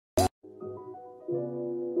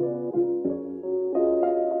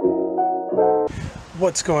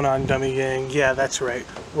What's going on, Dummy Gang? Yeah, that's right.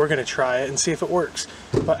 We're gonna try it and see if it works.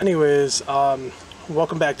 But anyways,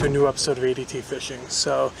 welcome back to a new episode of ADT Fishing.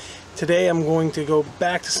 So today I'm going to go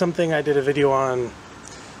back to something I did a video on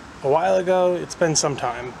a while ago. It's been some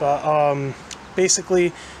time, but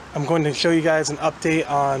basically I'm going to show you guys an update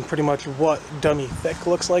on pretty much what Dummy Thicc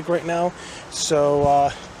looks like right now. So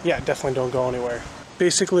yeah, definitely don't go anywhere.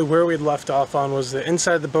 Basically where we'd left off on was the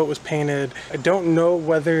inside of the boat was painted. I don't know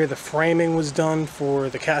whether the framing was done for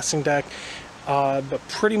the casting deck, but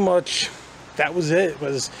pretty much that was it.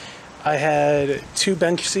 I had 2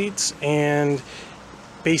 bench seats and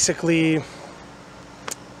basically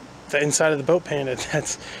the inside of the boat painted.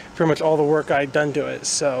 That's pretty much all the work I'd done to it.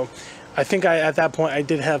 So I think at that point I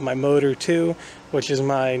did have my motor too, which is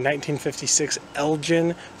my 1956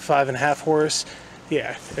 Elgin 5.5 horse.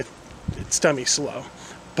 Yeah, it's dummy slow.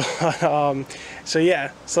 But so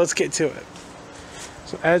yeah, so let's get to it.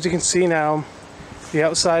 So as you can see now, the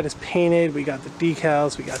outside is painted. We got the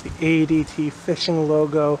decals, we got the ADT fishing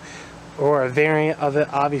logo, or a variant of it.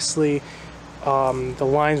 Obviously the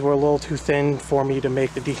lines were a little too thin for me to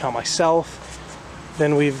make the decal myself.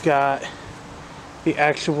 Then we've got the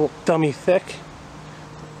actual Dummy Thicc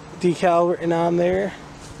decal written on there.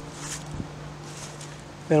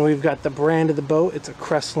 Then we've got the brand of the boat. It's a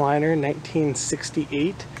Crestliner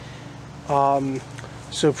 1968.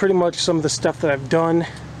 So pretty much some of the stuff that I've done,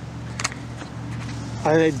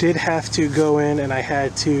 I did have to go in and I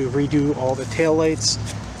had to redo all the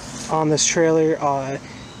taillights on this trailer,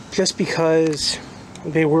 just because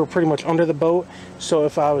they were pretty much under the boat. So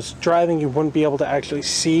if I was driving, you wouldn't be able to actually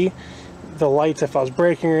see the lights if I was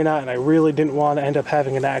braking or not, and I really didn't want to end up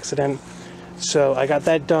having an accident. So I got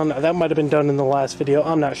that done. That might have been done in the last video,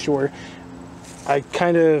 I'm not sure. I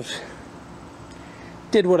kind of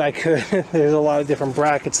did what I could. There's a lot of different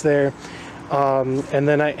brackets there. And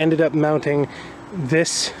then I ended up mounting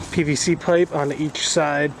this PVC pipe on each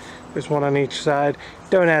side. There's one on each side.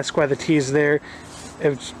 Don't ask why the T is there.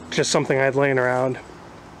 It's just something I had laying around.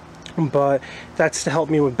 But that's to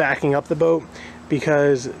help me with backing up the boat,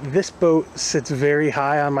 because this boat sits very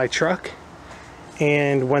high on my truck.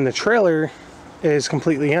 And when the trailer is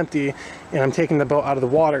completely empty and I'm taking the boat out of the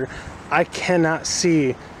water, I cannot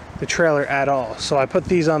see the trailer at all. So I put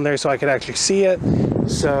these on there so I could actually see it.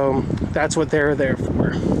 So that's what they're there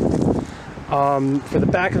for. For the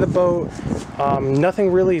back of the boat,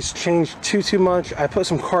 nothing really has changed too much. I put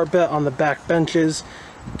some carpet on the back benches,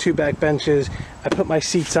 2 back benches. I put my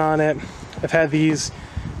seats on it. I've had these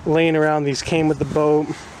laying around. These came with the boat.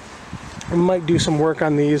 I might do some work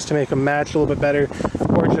on these to make them match a little bit better,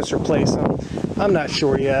 or just replace them. I'm not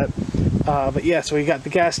sure yet. But yeah, so we got the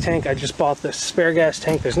gas tank. I just bought this spare gas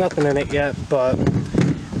tank. There's nothing in it yet, but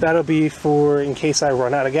that'll be for in case I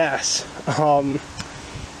run out of gas.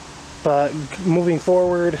 But moving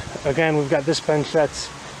forward, again, we've got this bench that's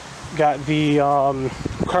got the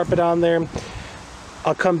carpet on there.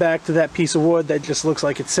 I'll come back to that piece of wood that just looks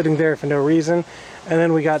like it's sitting there for no reason. And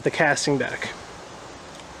then we got the casting deck.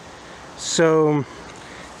 So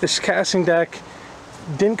this casting deck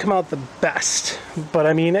didn't come out the best, but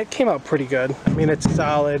I mean, it came out pretty good. I mean, it's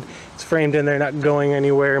solid, it's framed in there, not going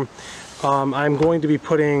anywhere. I'm going to be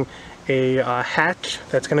putting a hatch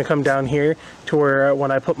that's going to come down here to where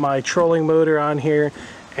when I put my trolling motor on here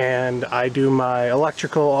and I do my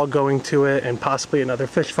electrical all going to it, and possibly another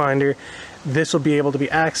fish finder, this will be able to be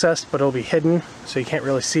accessed, but it'll be hidden so you can't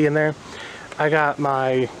really see in there. I got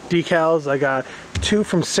my decals. I got 2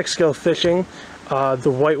 from 6 Skill Fishing,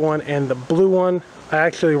 the white one and the blue one. I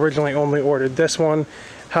actually originally only ordered this one.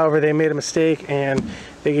 However, they made a mistake and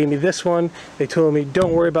they gave me this one. They told me,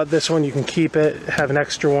 don't worry about this one, you can keep it, have an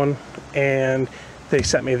extra one, and they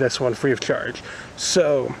sent me this one free of charge.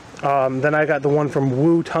 So then I got the one from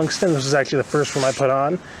Woo Tungsten. This was actually the first one I put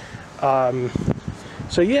on.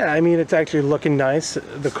 So yeah, I mean, it's actually looking nice.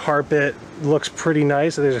 The carpet looks pretty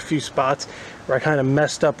nice. There's a few spots where I kind of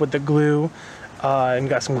messed up with the glue and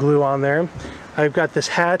got some glue on there. I've got this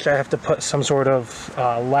hatch. I have to put some sort of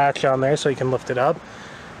latch on there so you can lift it up.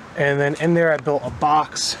 And then in there I built a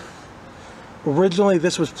box. Originally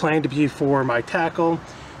this was planned to be for my tackle.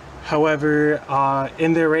 However,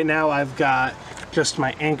 in there right now I've got just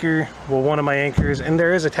my anchor, well, one of my anchors, and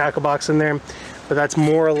there is a tackle box in there, but that's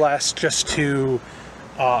more or less just to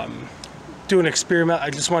do an experiment. I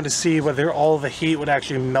just wanted to see whether all the heat would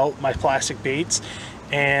actually melt my plastic baits,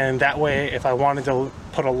 and that way if I wanted to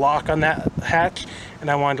put a lock on that hatch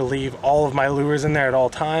and I wanted to leave all of my lures in there at all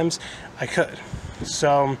times, I could.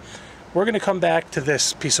 So we're going to come back to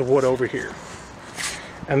this piece of wood over here,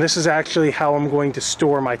 and this is actually how I'm going to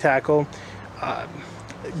store my tackle.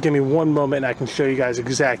 Give me one moment and I can show you guys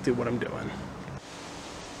exactly what I'm doing.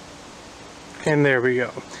 And there we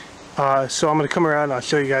go. So I'm going to come around and I'll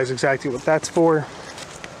show you guys exactly what that's for.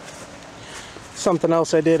 Something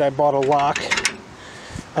else I did, I bought a lock.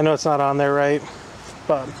 I know it's not on there right,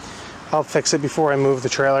 but I'll fix it before I move the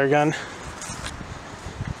trailer again.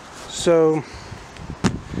 So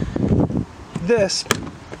this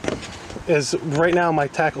is right now my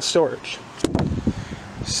tackle storage.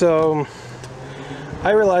 So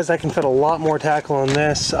I realized I can fit a lot more tackle in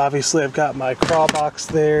this. Obviously I've got my crawl box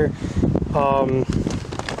there,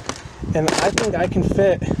 and I think I can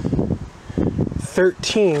fit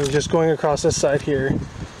 13 just going across this side here.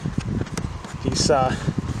 These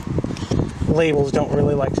labels don't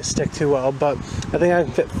really like to stick too well, but I think I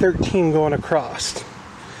can fit 13 going across.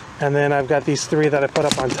 And then I've got these 3 that I put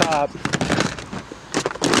up on top,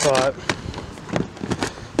 but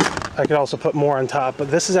I could also put more on top.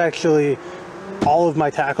 But this is actually all of my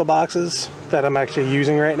tackle boxes that I'm actually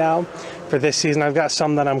using right now for this season. I've got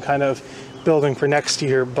some that I'm kind of building for next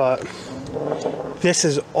year, but this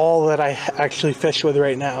is all that I actually fish with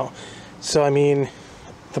right now. So I mean,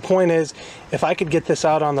 the point is, if I could get this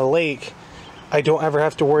out on the lake, I don't ever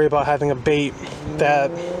have to worry about having a bait that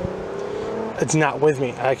it's not with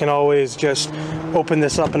me. I can always just open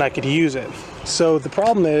this up and I could use it. So the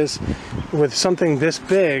problem is, with something this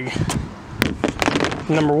big,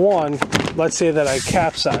 number one, let's say that I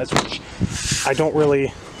capsize, which I don't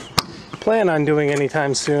really plan on doing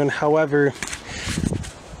anytime soon. However,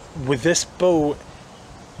 with this boat,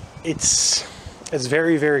 it's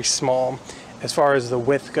very, very small as far as the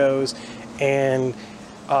width goes, and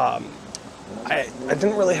I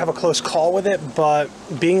didn't really have a close call with it, but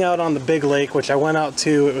being out on the big lake, which I went out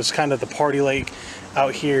to, it was kind of the party lake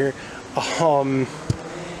out here,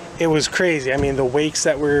 it was crazy. I mean, the wakes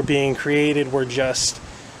that were being created were just,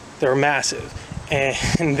 they were massive.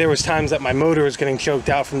 And there was times that my motor was getting choked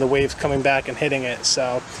out from the waves coming back and hitting it.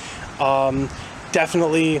 So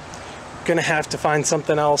definitely gonna have to find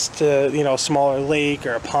something else to, you know, a smaller lake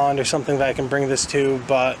or a pond or something that I can bring this to.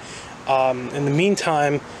 But in the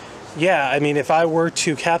meantime, yeah, I mean, if I were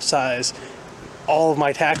to capsize, all of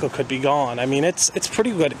my tackle could be gone. I mean, it's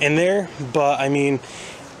pretty good in there, but I mean,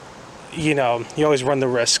 you know, you always run the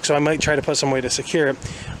risk. So I might try to put some way to secure it.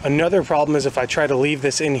 Another problem is if I try to leave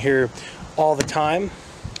this in here all the time,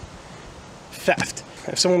 theft.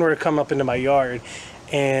 If someone were to come up into my yard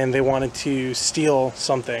and they wanted to steal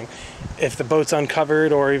something, if the boat's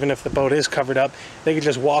uncovered, or even if the boat is covered up, they could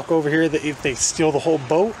just walk over here. If they steal the whole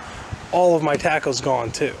boat, all of my tackle's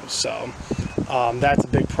gone too. So that's a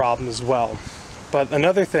big problem as well. But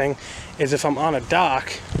another thing is, if I'm on a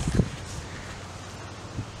dock,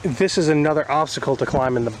 this is another obstacle to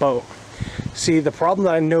climb in the boat. See, the problem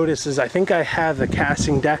that I noticed is I think I have the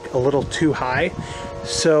casting deck a little too high,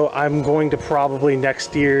 so I'm going to probably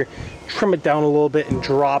next year trim it down a little bit and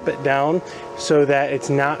drop it down so that it's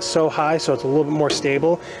not so high, so it's a little bit more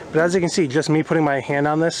stable. But as you can see, just me putting my hand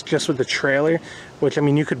on this, just with the trailer, which, I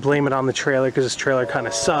mean, you could blame it on the trailer because this trailer kind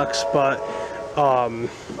of sucks, but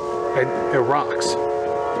it rocks.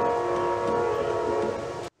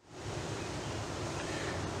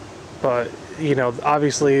 But, you know,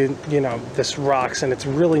 obviously, you know, this rocks and it's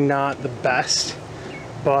really not the best,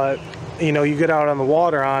 but, you know, you get out on the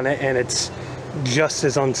water on it and it's just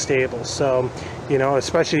as unstable. So, you know,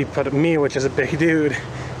 especially for me, which is a big dude,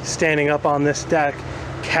 standing up on this deck,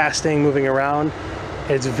 casting, moving around,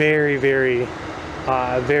 it's very, very,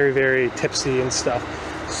 very tipsy and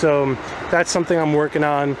stuff. So that's something I'm working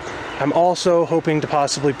on. I'm also hoping to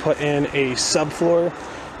possibly put in a subfloor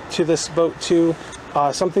to this boat too.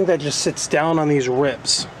 Something that just sits down on these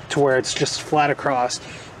ribs to where it's just flat across.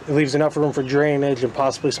 It leaves enough room for drainage and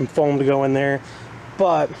possibly some foam to go in there,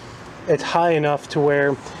 but it's high enough to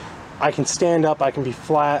where I can stand up, I can be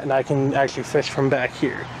flat, and I can actually fish from back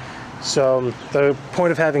here. So the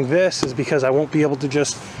point of having this is because I won't be able to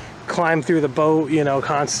just climb through the boat, you know,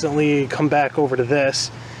 constantly come back over to this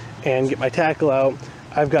and get my tackle out.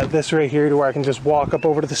 I've got this right here to where I can just walk up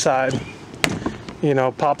over to the side, you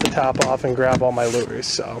know, pop the top off and grab all my lures.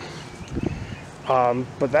 So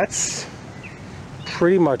but that's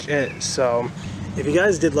pretty much it. So if you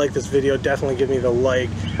guys did like this video, definitely give me the like,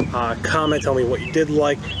 comment, tell me what you did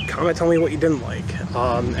like, comment, tell me what you didn't like,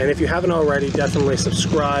 and if you haven't already, definitely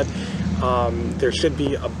subscribe. There should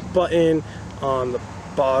be a button on the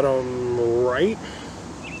bottom right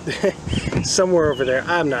somewhere over there,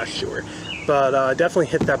 I'm not sure, but definitely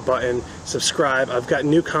hit that button, subscribe. I've got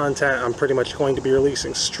new content I'm pretty much going to be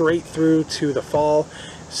releasing straight through to the fall,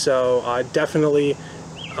 so definitely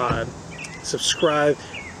subscribe.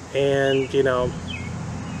 And, you know,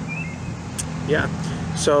 yeah,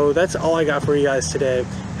 so that's all I got for you guys today.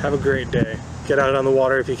 Have a great day. Get out on the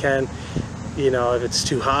water if you can. you know, if it's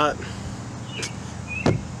too hot,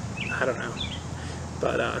 I don't know.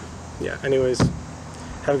 But yeah, anyways,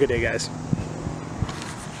 have a good day, guys.